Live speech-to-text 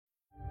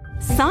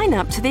Sign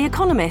up to The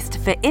Economist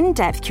for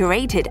in-depth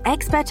curated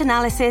expert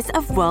analysis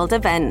of world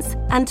events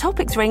and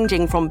topics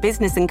ranging from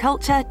business and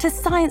culture to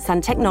science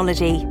and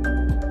technology.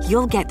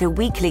 You'll get the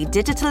weekly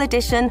digital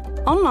edition,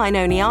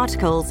 online-only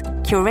articles,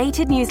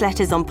 curated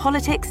newsletters on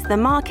politics, the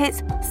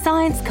markets,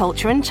 science,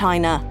 culture and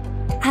China,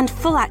 and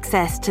full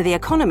access to The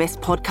Economist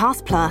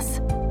Podcast Plus.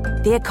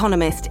 The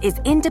Economist is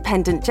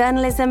independent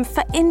journalism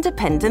for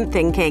independent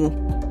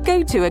thinking.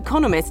 Go to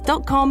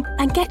economist.com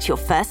and get your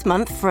first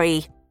month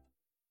free.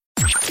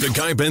 The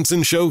Guy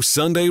Benson Show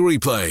Sunday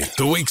Replay.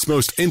 The week's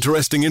most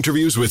interesting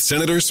interviews with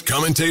senators,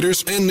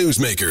 commentators, and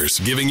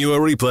newsmakers. Giving you a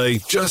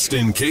replay just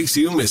in case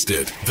you missed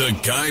it. The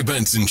Guy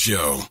Benson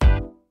Show.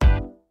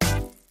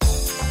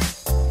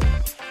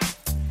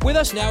 With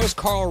us now is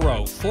Karl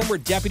Rove, former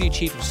Deputy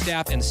Chief of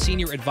Staff and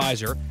Senior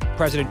Advisor,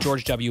 President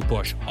George W.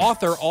 Bush.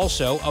 Author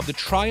also of The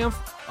Triumph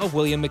of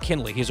William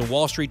McKinley. He's a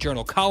Wall Street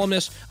Journal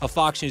columnist, a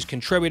Fox News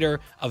contributor,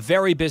 a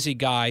very busy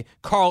guy.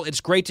 Karl,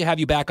 it's great to have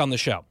you back on the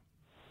show.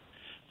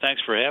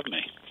 Thanks for having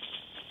me.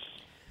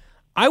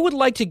 I would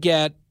like to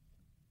get,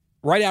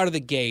 right out of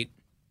the gate,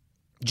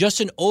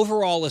 just an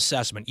overall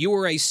assessment. You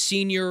were a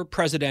senior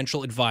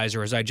presidential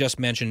advisor, as I just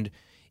mentioned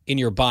in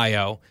your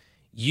bio.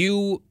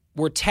 You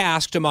were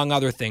tasked, among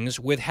other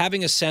things, with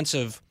having a sense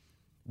of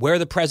where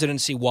the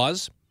presidency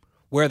was,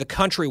 where the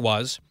country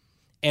was,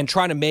 and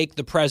trying to make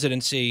the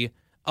presidency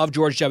of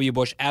George W.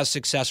 Bush as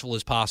successful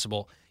as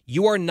possible.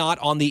 You are not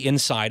on the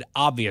inside,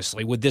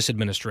 obviously, with this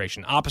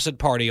administration. Opposite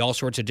party, all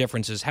sorts of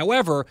differences.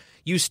 However,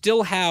 you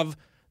still have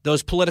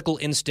those political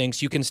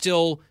instincts. You can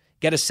still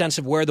get a sense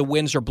of where the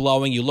winds are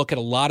blowing. You look at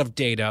a lot of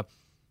data.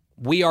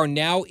 We are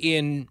now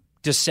in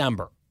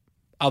December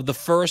of the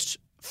first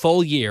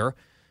full year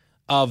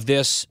of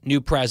this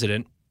new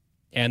president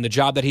and the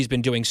job that he's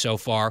been doing so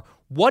far.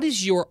 What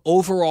is your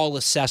overall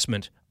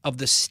assessment of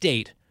the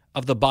state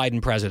of the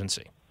Biden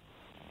presidency?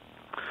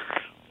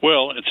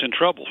 Well, it's in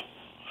trouble.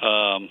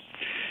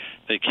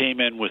 They came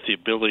in with the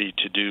ability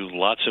to do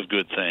lots of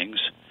good things,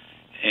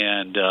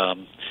 and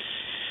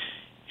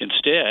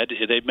instead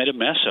they made a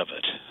mess of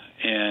it.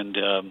 And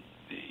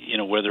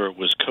whether it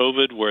was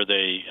COVID, where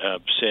they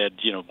said,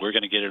 we're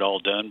going to get it all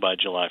done by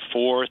July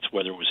 4th,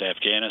 whether it was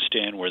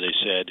Afghanistan, where they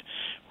said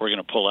we're going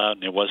to pull out,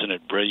 and it wasn't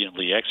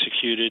brilliantly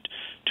executed,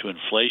 to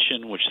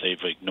inflation, which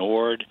they've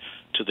ignored,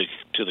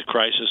 to the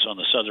crisis on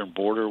the southern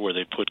border, where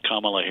they put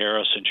Kamala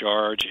Harris in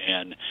charge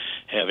and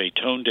have a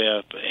tone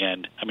deaf.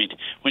 And I mean,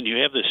 when you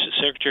have this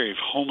Secretary of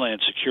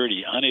Homeland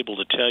Security unable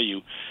to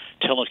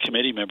tell a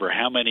committee member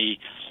how many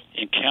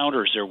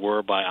encounters there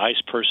were by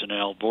ICE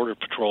personnel, Border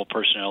Patrol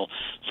personnel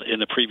in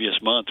the previous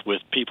month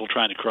with people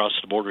trying to cross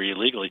the border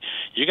illegally,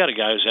 you got a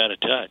guy who's out of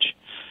touch.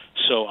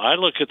 So I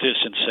look at this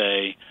and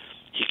say,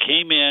 he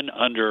came in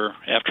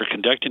after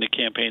conducting a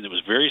campaign that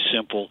was very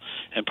simple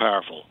and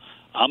powerful.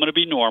 I'm going to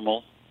be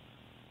normal.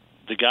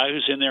 The guy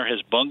who's in there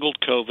has bungled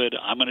COVID.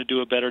 I'm going to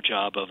do a better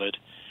job of it.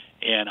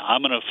 And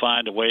I'm going to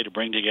find a way to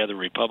bring together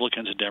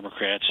Republicans and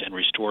Democrats and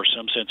restore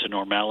some sense of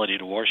normality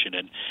to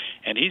Washington.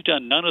 And he's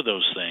done none of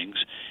those things.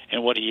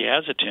 And what he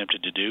has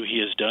attempted to do, he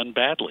has done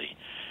badly.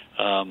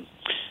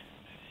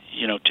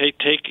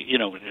 Take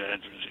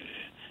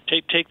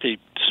the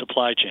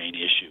supply chain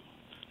issue.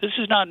 This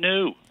is not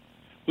new.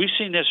 We've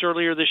seen this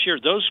earlier this year.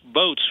 Those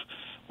boats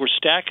were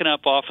stacking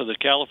up off of the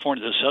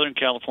Southern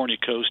California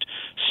coast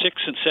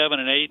 6 and 7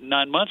 and 8 and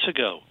 9 months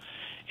ago.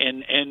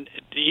 And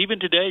even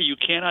today, you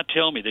cannot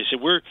tell me. They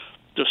said,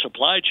 the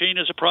supply chain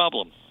is a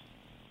problem.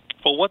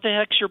 Well, what the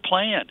heck's your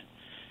plan?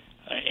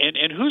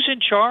 And who's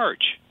in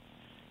charge?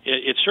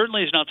 It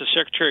certainly is not the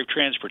Secretary of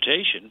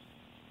Transportation.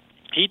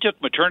 He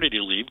took maternity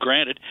leave,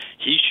 granted,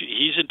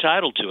 he's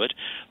entitled to it.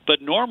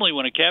 But normally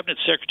when a cabinet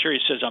secretary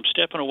says, I'm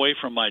stepping away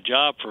from my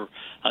job for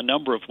a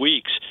number of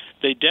weeks,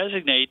 they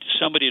designate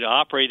somebody to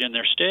operate in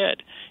their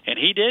stead. And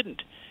he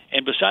didn't.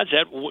 And besides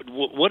that,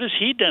 what has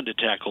he done to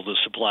tackle the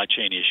supply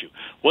chain issue?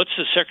 What's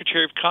the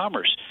Secretary of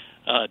Commerce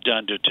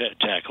done to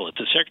tackle it?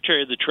 The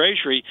Secretary of the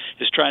Treasury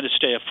is trying to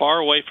stay as far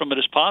away from it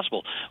as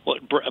possible.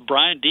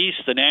 Brian Deese,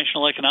 the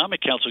National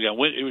Economic Council guy,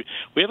 we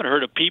haven't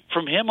heard a peep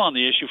from him on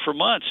the issue for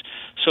months.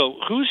 So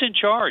who's in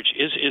charge?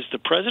 Is the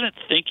president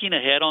thinking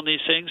ahead on these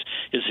things?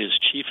 Is his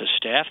chief of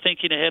staff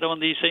thinking ahead on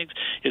these things?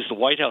 Is the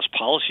White House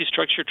policy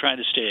structure trying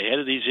to stay ahead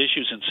of these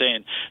issues and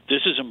saying,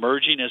 this is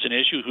emerging as an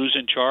issue, who's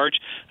in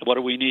charge, what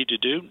do we need to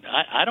do?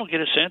 I don't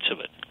get a sense of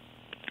it.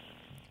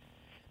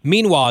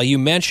 Meanwhile, you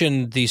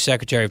mentioned the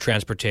Secretary of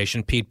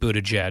Transportation, Pete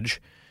Buttigieg.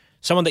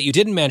 Someone that you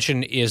didn't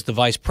mention is the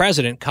Vice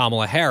President,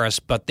 Kamala Harris,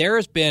 but there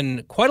has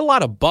been quite a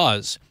lot of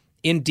buzz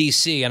in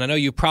D.C., and I know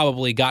you've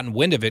probably gotten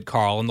wind of it,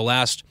 Karl, in the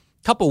last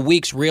couple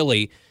weeks,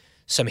 really.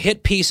 Some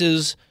hit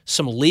pieces,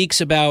 some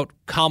leaks about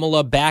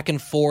Kamala back and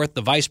forth,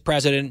 the Vice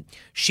President.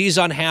 She's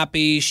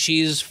unhappy.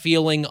 She's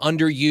feeling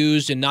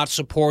underused and not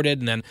supported,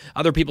 and then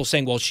other people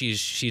saying, well,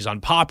 she's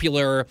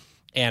unpopular.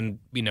 And,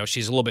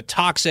 she's a little bit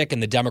toxic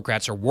and the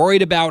Democrats are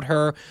worried about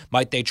her.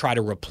 Might they try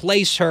to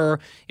replace her?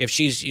 If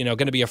she's, going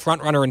to be a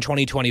front runner in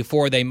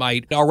 2024, they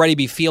might already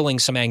be feeling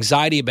some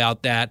anxiety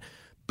about that.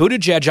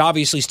 Buttigieg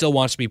obviously still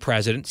wants to be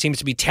president, seems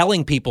to be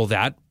telling people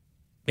that.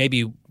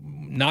 maybe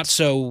not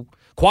so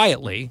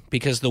quietly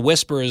because the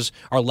whispers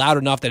are loud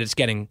enough that it's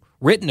getting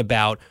written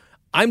about.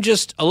 I'm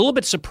just a little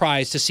bit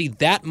surprised to see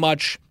that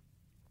much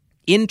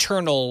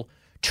internal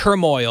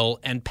turmoil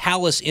and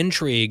palace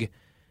intrigue.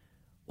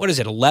 What is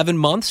it, 11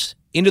 months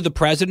into the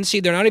presidency?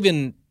 They're not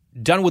even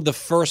done with the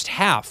first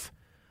half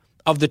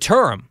of the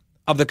term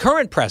of the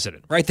current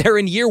president, right? They're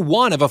in year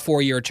one of a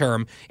 4-year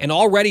term, and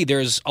already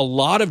there's a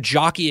lot of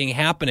jockeying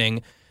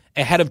happening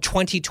ahead of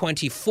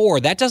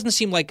 2024. That doesn't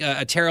seem like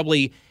a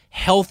terribly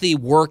healthy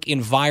work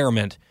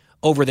environment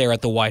over there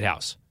at the White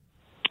House.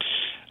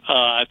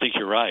 I think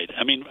you're right.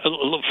 I mean,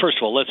 first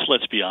of all,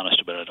 let's be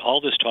honest about it.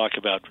 All this talk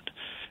about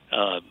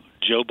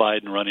Joe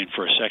Biden running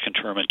for a second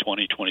term in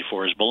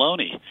 2024 is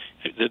baloney.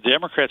 The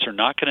Democrats are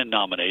not going to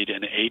nominate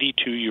an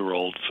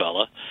 82-year-old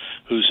fella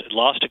who's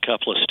lost a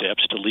couple of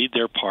steps to lead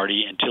their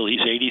party until he's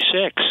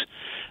 86.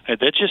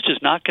 That just is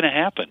not going to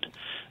happen.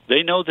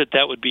 They know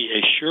that would be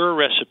a sure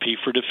recipe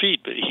for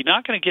defeat, but he's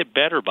not going to get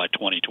better by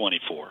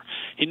 2024.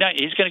 He's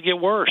going to get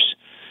worse.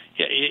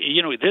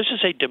 You know, this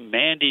is a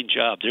demanding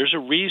job. There's a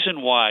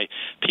reason why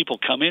people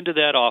come into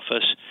that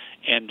office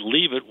and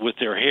leave it with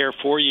their hair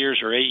 4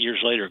 years or 8 years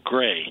later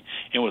gray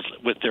and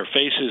with their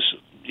faces,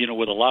 you know,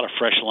 with a lot of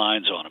fresh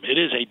lines on them. It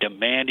is a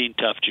demanding,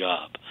 tough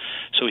job.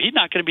 So he's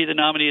not going to be the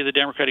nominee of the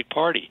Democratic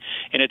Party.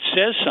 And it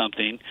says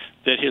something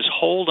that his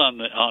hold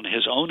on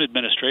his own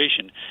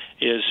administration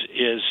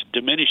is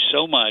diminished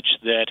so much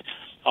that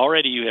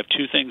already you have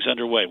two things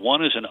underway.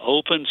 One is an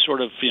open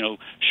sort of, you know,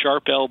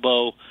 sharp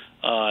elbow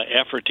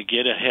effort to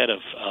get ahead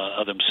of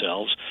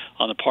themselves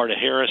on the part of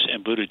Harris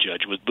and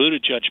Buttigieg, with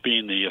Buttigieg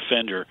being the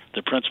offender,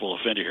 the principal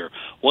offender here.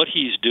 What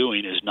he's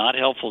doing is not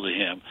helpful to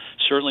him,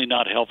 certainly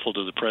not helpful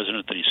to the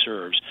president that he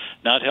serves,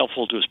 not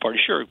helpful to his party.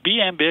 Sure,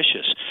 be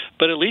ambitious,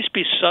 but at least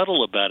be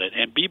subtle about it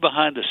and be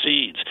behind the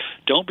scenes.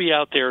 Don't be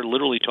out there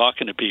literally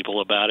talking to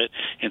people about it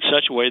in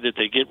such a way that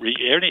they get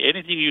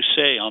anything you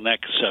say on that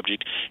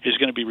subject is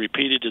going to be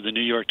repeated to the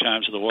New York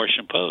Times or the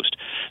Washington Post.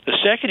 The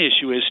second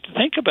issue is to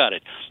think about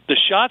it. The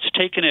shots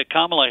taken at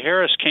Kamala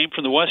Harris came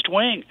from the West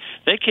Wing.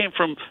 They came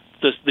from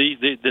the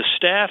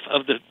staff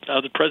of the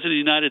President of the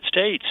United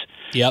States.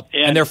 Yep,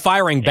 and they're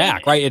firing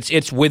back, right?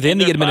 It's within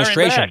the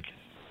administration.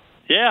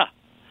 Yeah,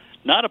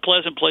 not a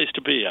pleasant place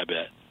to be, I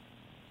bet.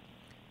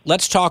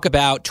 Let's talk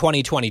about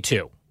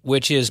 2022,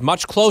 which is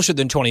much closer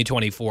than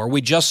 2024.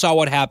 We just saw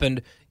what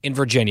happened in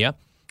Virginia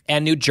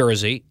and New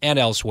Jersey and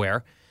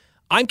elsewhere.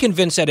 I'm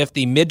convinced that if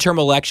the midterm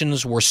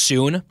elections were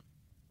soon,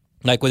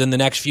 like within the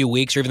next few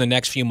weeks or even the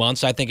next few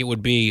months, I think it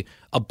would be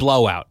a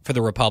blowout for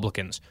the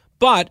Republicans.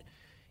 But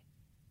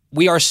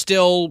we are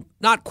still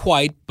not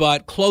quite,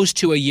 but close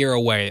to a year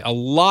away. A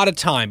lot of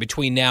time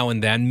between now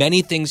and then.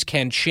 Many things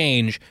can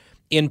change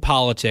in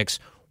politics.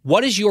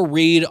 What is your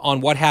read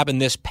on what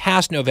happened this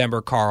past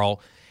November,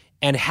 Carl,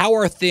 and how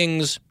are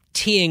things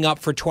teeing up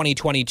for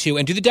 2022?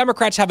 And do the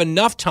Democrats have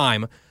enough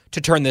time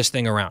to turn this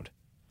thing around?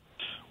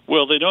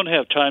 Well, they don't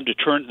have time to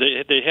turn.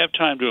 They have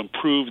time to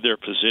improve their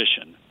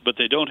position, but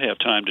they don't have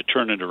time to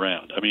turn it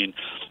around. I mean,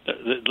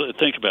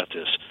 think about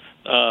this.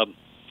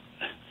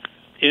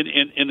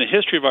 In the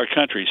history of our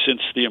country,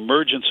 since the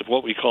emergence of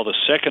what we call the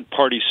second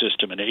party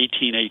system in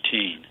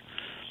 1818,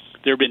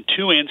 there have been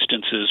two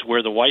instances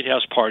where the White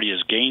House party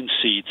has gained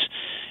seats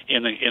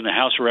in the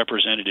House of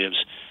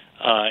Representatives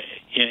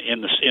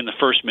in the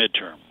first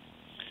midterm,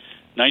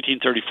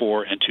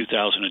 1934 and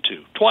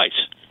 2002, twice.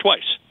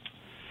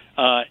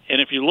 And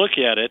if you look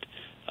at it,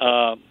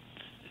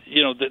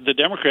 you know, the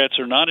Democrats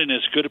are not in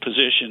as good a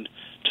position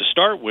to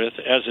start with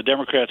as the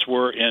Democrats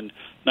were in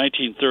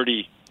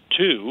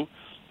 1932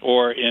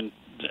 or in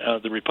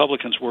the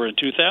Republicans were in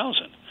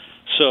 2000.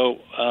 So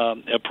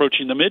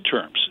approaching the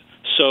midterms.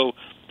 So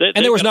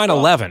and there was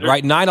 9/11,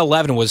 right?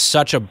 9/11 was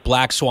such a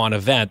black swan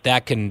event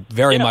that can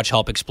very much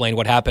help explain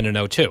what happened in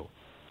 2002.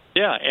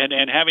 Yeah,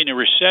 and having a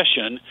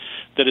recession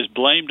that is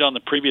blamed on the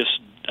previous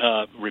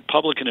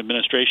Republican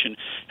administration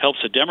helps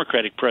a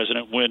Democratic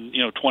president when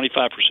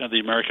 25% of the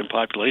American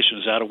population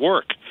is out of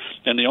work,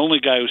 and the only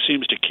guy who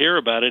seems to care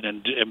about it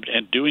and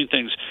doing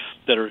things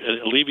that are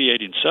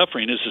alleviating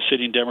suffering is the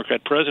sitting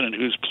Democrat president,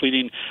 who's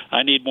pleading,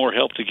 "I need more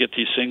help to get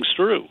these things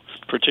through,"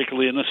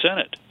 particularly in the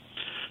Senate.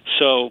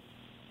 So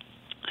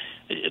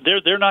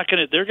they're going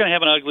to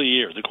have an ugly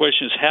year. The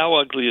question is, how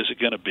ugly is it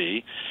going to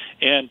be?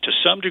 And to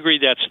some degree,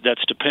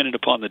 that's dependent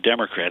upon the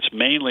Democrats.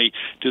 Mainly,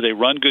 do they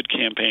run good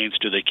campaigns?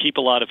 Do they keep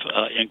a lot of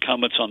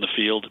incumbents on the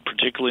field,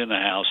 particularly in the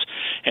House?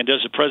 And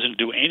does the president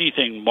do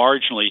anything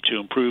marginally to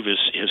improve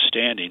his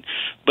standing?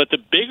 But the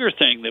bigger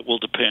thing that will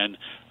depend,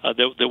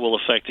 that will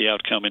affect the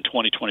outcome in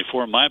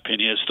 2024, in my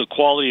opinion, is the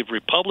quality of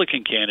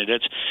Republican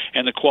candidates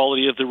and the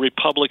quality of the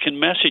Republican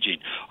messaging.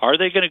 Are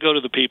they going to go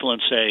to the people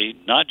and say,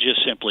 not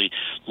just simply,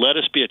 let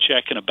us be a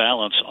check and a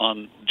balance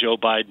on Joe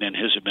Biden and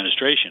his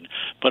administration,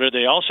 but are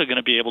they also going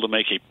to be able to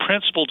make a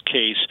principled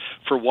case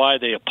for why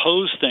they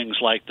oppose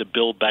things like the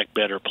Build Back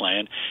Better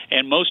plan?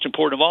 And most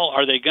important of all,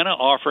 are they going to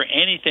offer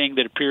anything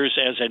that appears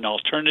as an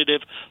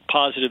alternative,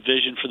 positive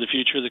vision for the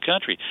future of the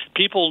country?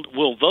 People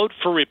will vote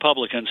for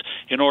Republicans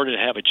in order to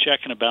have a a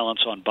check and a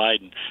balance on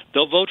Biden.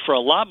 They'll vote for a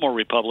lot more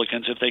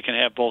Republicans if they can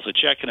have both a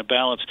check and a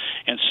balance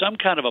and some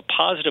kind of a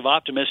positive,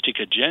 optimistic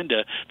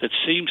agenda that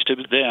seems to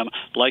them,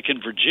 like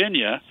in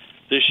Virginia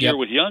this year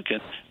with Youngkin.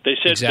 They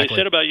said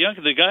about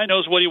Youngkin, the guy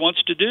knows what he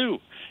wants to do.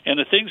 And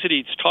the things that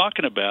he's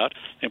talking about,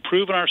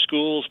 improving our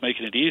schools,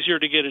 making it easier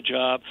to get a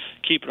job,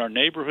 keeping our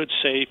neighborhoods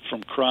safe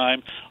from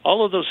crime,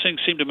 all of those things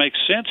seem to make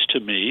sense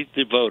to me,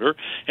 the voter.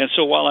 And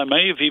so while I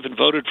may have even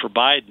voted for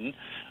Biden,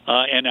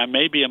 and I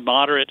may be a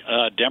moderate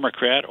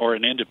Democrat or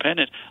an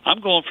independent, I'm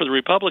going for the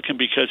Republican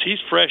because he's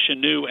fresh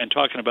and new and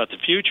talking about the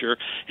future.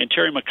 And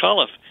Terry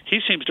McAuliffe, he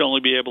seems to only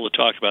be able to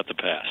talk about the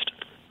past.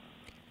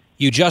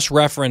 You just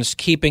referenced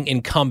keeping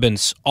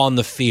incumbents on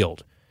the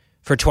field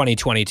for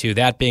 2022,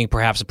 that being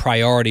perhaps a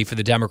priority for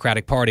the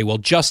Democratic Party. Well,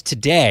 just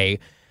today,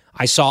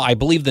 I saw, I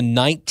believe, the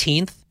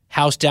 19th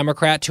House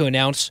Democrat to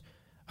announce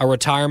a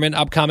retirement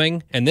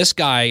upcoming. And this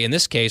guy, in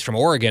this case from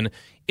Oregon,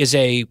 is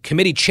a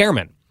committee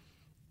chairman.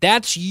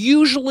 That's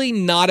usually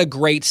not a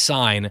great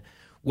sign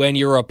when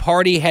you're a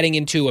party heading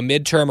into a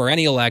midterm or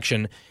any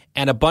election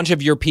and a bunch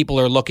of your people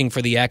are looking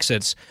for the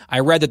exits.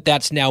 I read that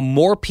that's now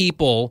more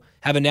people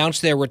have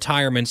announced their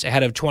retirements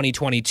ahead of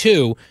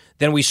 2022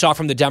 than we saw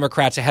from the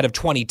Democrats ahead of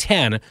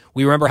 2010.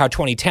 We remember how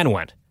 2010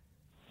 went.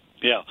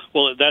 Yeah,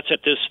 well, that's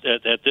at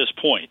this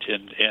point,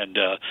 and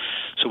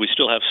so we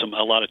still have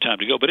a lot of time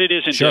to go. But it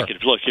is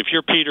indicative. Sure. Look, if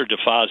you're Peter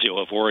DeFazio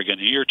of Oregon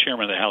and you're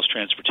chairman of the House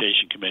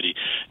Transportation Committee,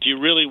 do you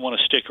really want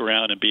to stick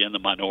around and be in the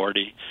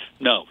minority?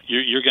 No,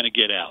 you're going to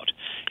get out,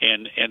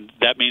 and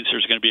that means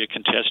there's going to be a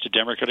contested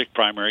Democratic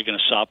primary, going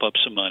to sop up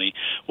some money.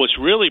 What's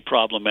really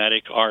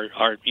problematic are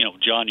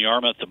John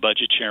Yarmuth, the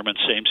budget chairman,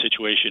 same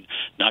situation,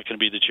 not going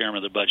to be the chairman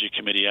of the Budget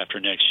Committee after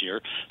next year,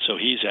 so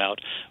he's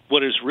out.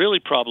 What is really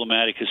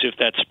problematic is if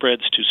that spreads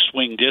to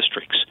swing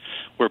districts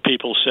where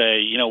people say,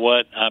 you know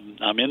what,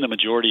 I'm in the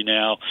majority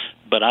now,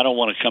 but I don't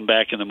want to come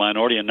back in the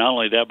minority. And not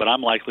only that, but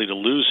I'm likely to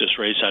lose this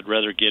race. I'd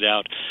rather get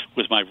out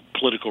with my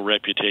political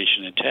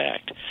reputation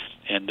intact.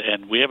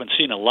 And we haven't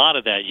seen a lot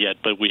of that yet,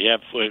 but we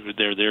have.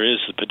 There is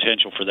the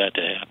potential for that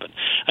to happen.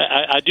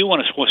 I do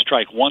want to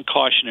strike one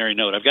cautionary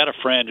note. I've got a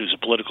friend who's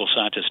a political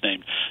scientist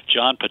named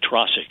John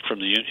Petrosik from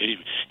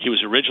he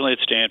was originally at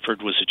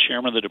Stanford, was the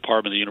chairman of the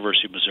department of the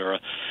University of Missouri,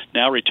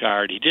 now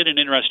retired. He did an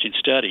interesting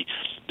study.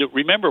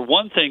 Remember,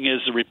 one thing is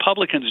the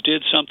Republicans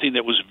did something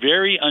that was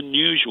very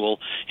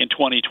unusual in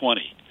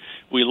 2020.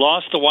 We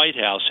lost the White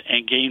House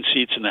and gained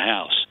seats in the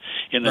House.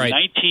 In the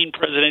 19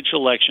 presidential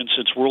elections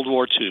since World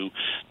War II,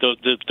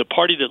 the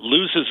party that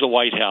loses the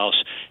White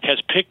House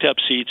has picked up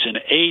seats in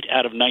 8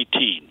 out of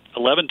 19.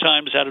 11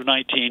 times out of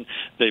 19,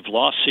 they've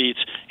lost seats.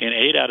 In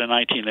 8 out of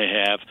 19, they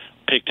have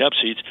picked up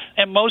seats.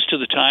 And most of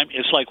the time,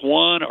 it's like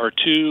 1 or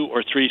 2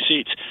 or 3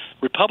 seats.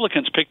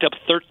 Republicans picked up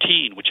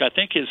 13, which I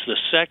think is the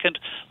second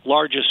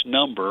largest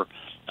number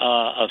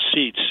of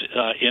seats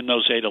in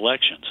those 8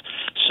 elections.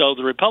 So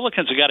the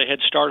Republicans have got a head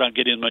start on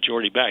getting the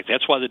majority back.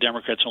 That's why the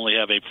Democrats only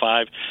have a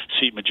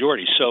 5-seat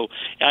majority. So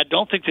I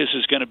don't think this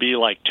is going to be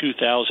like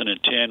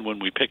 2010 when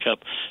we pick up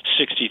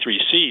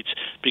 63 seats,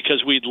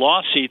 because we'd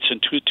lost seats in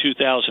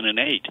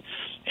 2008.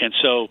 And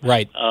so,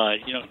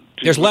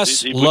 there's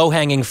less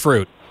low-hanging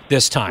fruit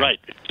this time. Right,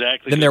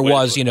 exactly. Than there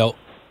was,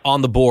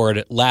 on the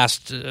board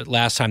last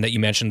time that you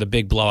mentioned, the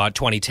big blowout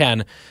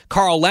 2010.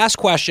 Carl, last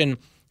question.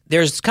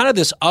 There's kind of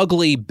this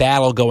ugly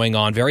battle going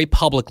on very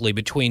publicly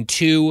between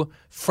 2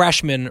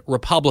 freshman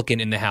Republican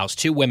in the House,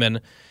 2 women.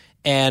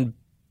 And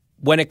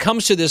when it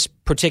comes to this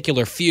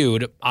particular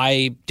feud,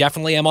 I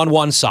definitely am on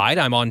one side.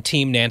 I'm on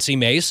Team Nancy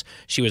Mace.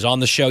 She was on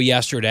the show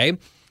yesterday,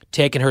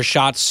 taking her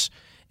shots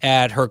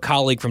at her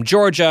colleague from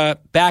Georgia,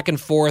 back and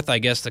forth. I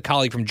guess the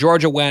colleague from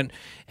Georgia went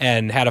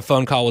and had a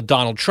phone call with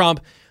Donald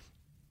Trump.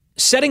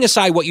 Setting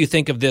aside what you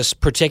think of this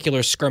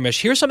particular skirmish,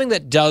 here's something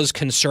that does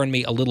concern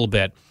me a little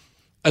bit.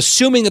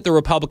 Assuming that the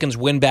Republicans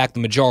win back the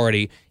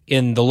majority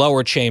in the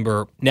lower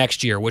chamber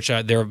next year, which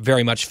they're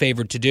very much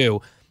favored to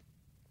do,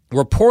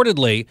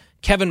 reportedly,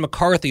 Kevin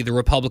McCarthy, the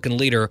Republican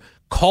leader,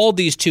 called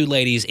these 2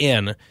 ladies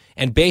in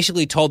and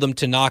basically told them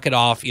to knock it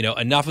off.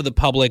 Enough of the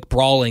public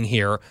brawling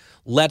here.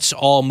 Let's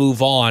all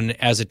move on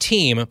as a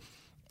team.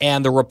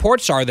 And the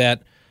reports are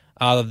that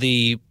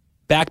the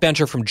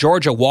backbencher from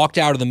Georgia walked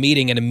out of the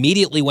meeting and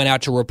immediately went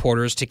out to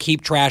reporters to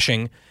keep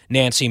trashing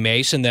Nancy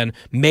Mace, and then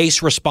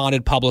Mace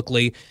responded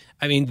publicly.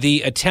 I mean,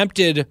 the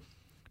attempted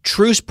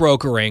truce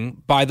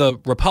brokering by the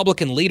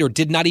Republican leader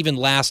did not even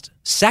last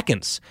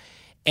seconds,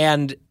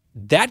 and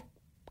that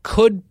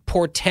could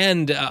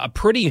portend a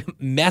pretty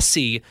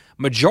messy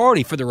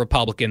majority for the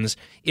Republicans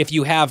if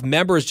you have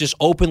members just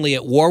openly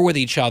at war with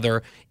each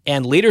other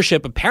and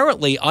leadership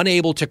apparently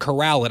unable to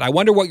corral it. I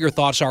wonder what your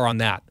thoughts are on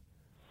that.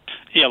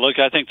 Yeah, look,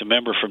 I think the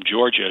member from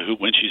Georgia, who,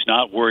 when she's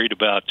not worried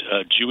about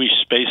Jewish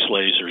space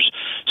lasers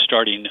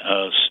starting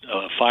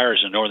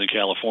fires in Northern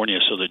California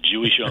so that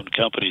Jewish-owned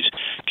companies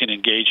can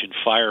engage in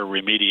fire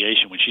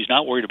remediation, when she's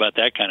not worried about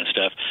that kind of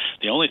stuff,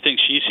 the only thing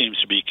she seems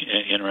to be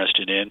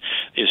interested in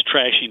is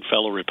trashing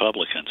fellow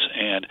Republicans.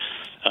 And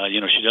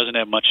she doesn't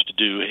have much to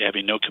do,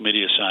 having no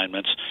committee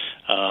assignments.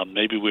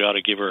 Maybe we ought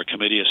to give her a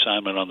committee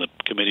assignment on the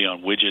Committee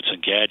on Widgets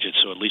and Gadgets,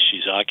 so at least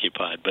she's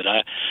occupied. But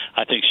I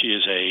think she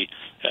is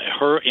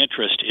her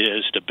interest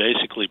is to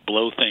basically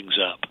blow things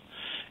up.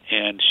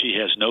 And she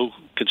has no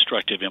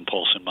constructive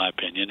impulse, in my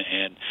opinion,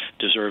 and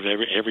deserves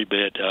every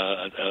bit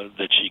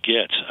that she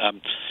gets.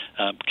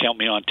 Count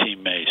me on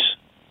Team Mace.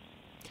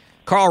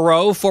 Karl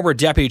Rove, former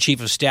Deputy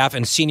Chief of Staff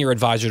and Senior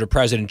Advisor to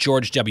President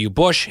George W.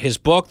 Bush. His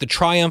book, The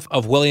Triumph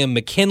of William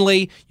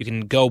McKinley. You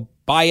can go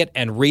buy it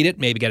and read it,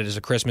 maybe get it as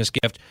a Christmas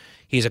gift.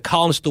 He's a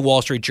columnist at the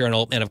Wall Street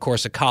Journal and, of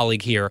course, a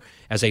colleague here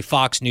as a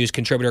Fox News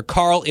contributor.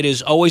 Karl, it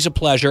is always a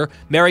pleasure.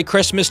 Merry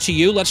Christmas to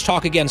you. Let's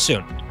talk again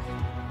soon.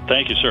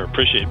 Thank you, sir.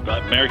 Appreciate it.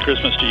 Merry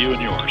Christmas to you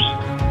and yours.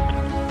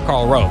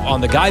 Karl Rove on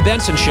The Guy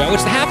Benson Show.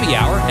 It's the happy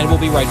hour, and we'll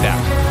be right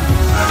back.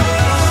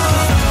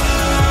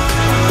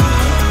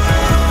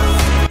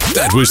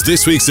 That was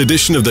this week's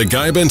edition of The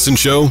Guy Benson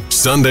Show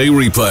Sunday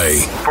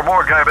Replay. For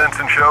more Guy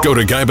Benson Show, go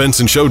to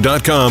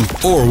GuyBensonShow.com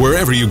or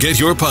wherever you get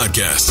your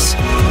podcasts.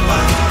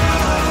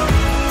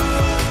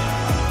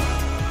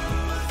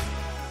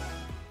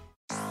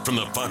 From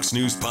the Fox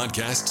News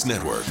Podcasts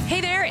Network. Hey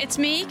there, it's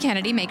me,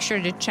 Kennedy. Make sure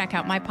to check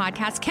out my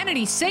podcast,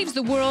 Kennedy Saves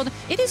the World.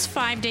 It is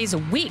 5 days a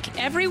week,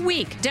 every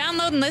week.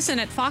 Download and listen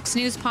at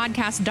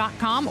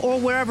foxnewspodcast.com or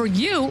wherever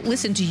you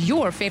listen to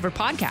your favorite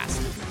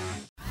podcast.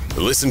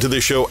 Listen to the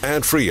show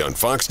ad-free on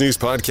Fox News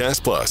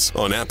Podcast Plus,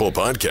 on Apple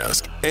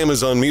Podcast,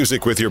 Amazon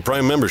Music with your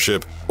Prime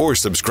membership, or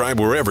subscribe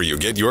wherever you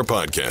get your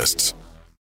podcasts.